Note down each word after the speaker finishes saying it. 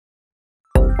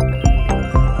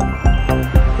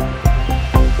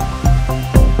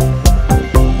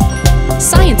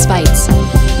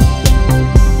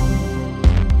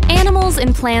Animals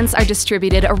and plants are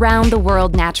distributed around the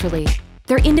world naturally.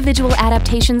 Their individual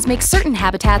adaptations make certain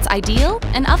habitats ideal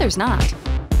and others not.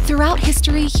 Throughout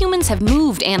history, humans have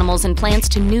moved animals and plants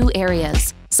to new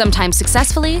areas, sometimes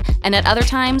successfully, and at other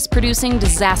times producing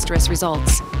disastrous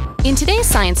results. In today's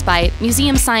Science Bite,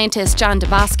 museum scientist John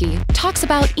Demboski talks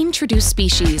about introduced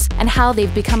species and how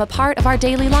they've become a part of our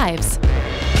daily lives.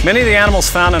 Many of the animals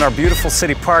found in our beautiful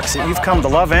city parks that you've come to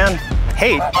love and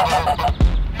hate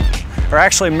are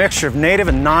actually a mixture of native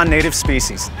and non-native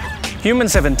species.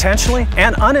 Humans have intentionally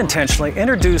and unintentionally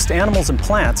introduced animals and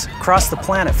plants across the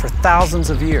planet for thousands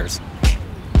of years.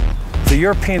 The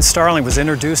European starling was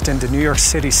introduced into New York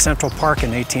City's Central Park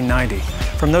in 1890.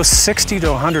 From those 60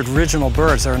 to 100 original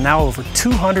birds, there are now over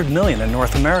 200 million in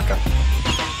North America.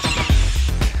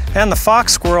 And the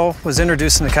fox squirrel was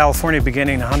introduced into California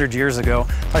beginning 100 years ago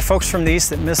by folks from the east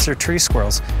that missed their tree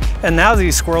squirrels. And now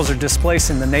these squirrels are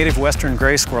displacing the native western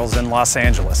gray squirrels in Los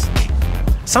Angeles.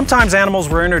 Sometimes animals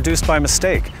were introduced by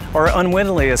mistake or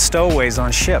unwittingly as stowaways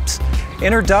on ships.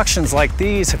 Introductions like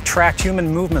these have tracked human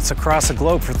movements across the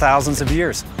globe for thousands of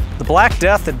years. The Black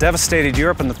Death that devastated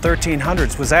Europe in the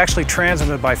 1300s was actually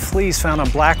transmitted by fleas found on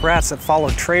black rats that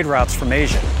followed trade routes from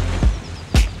Asia.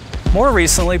 More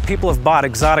recently, people have bought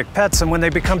exotic pets, and when they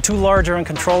become too large or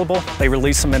uncontrollable, they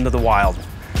release them into the wild.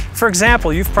 For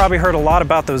example, you've probably heard a lot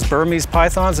about those Burmese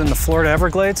pythons in the Florida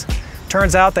Everglades.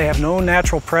 Turns out they have no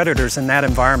natural predators in that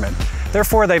environment.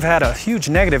 Therefore, they've had a huge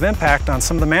negative impact on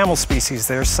some of the mammal species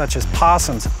there, such as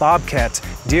possums, bobcats,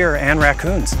 deer, and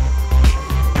raccoons.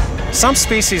 Some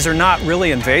species are not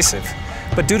really invasive,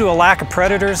 but due to a lack of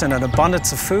predators and an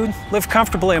abundance of food, live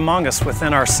comfortably among us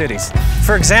within our cities.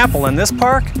 For example, in this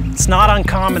park, it's not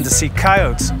uncommon to see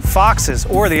coyotes, foxes,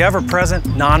 or the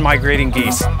ever-present non-migrating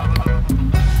geese.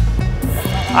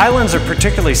 Islands are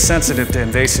particularly sensitive to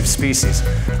invasive species.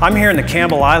 I'm here in the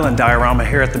Campbell Island diorama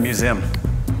here at the museum.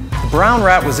 The brown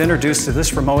rat was introduced to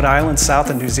this remote island south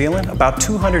of New Zealand about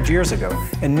 200 years ago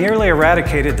and nearly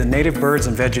eradicated the native birds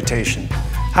and vegetation.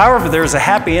 However, there is a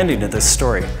happy ending to this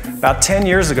story. About 10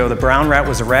 years ago, the brown rat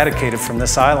was eradicated from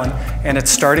this island, and it's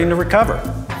starting to recover.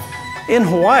 In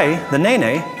Hawaii, the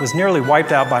nene was nearly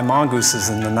wiped out by mongooses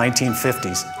in the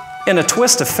 1950s. In a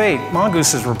twist of fate,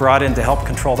 mongooses were brought in to help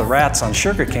control the rats on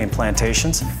sugarcane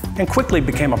plantations and quickly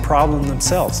became a problem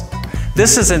themselves.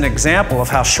 This is an example of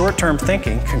how short-term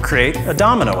thinking can create a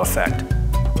domino effect.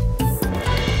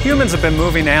 Humans have been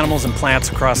moving animals and plants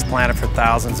across the planet for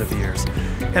thousands of years.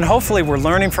 And hopefully we're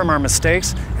learning from our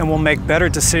mistakes and will make better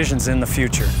decisions in the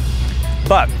future.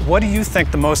 But what do you think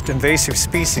the most invasive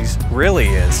species really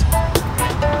is?